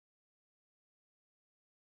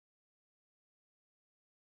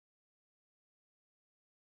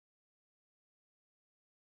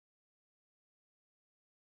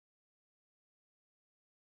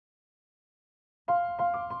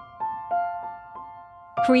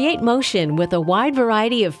Create motion with a wide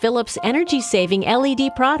variety of Philips energy-saving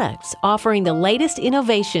LED products, offering the latest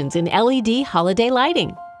innovations in LED holiday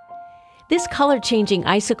lighting. This color-changing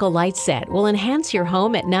Icicle light set will enhance your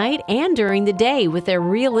home at night and during the day with their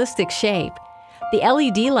realistic shape. The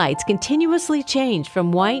LED lights continuously change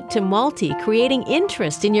from white to multi, creating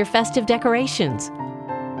interest in your festive decorations.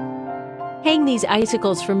 Hang these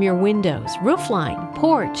icicles from your windows, roofline,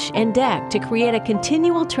 porch, and deck to create a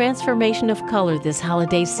continual transformation of color this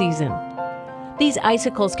holiday season. These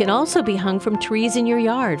icicles can also be hung from trees in your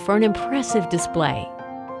yard for an impressive display.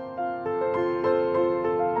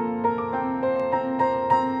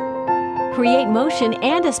 Create motion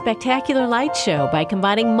and a spectacular light show by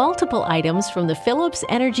combining multiple items from the Philips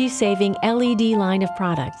energy-saving LED line of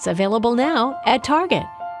products, available now at Target.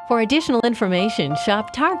 For additional information,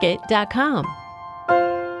 shop target.com.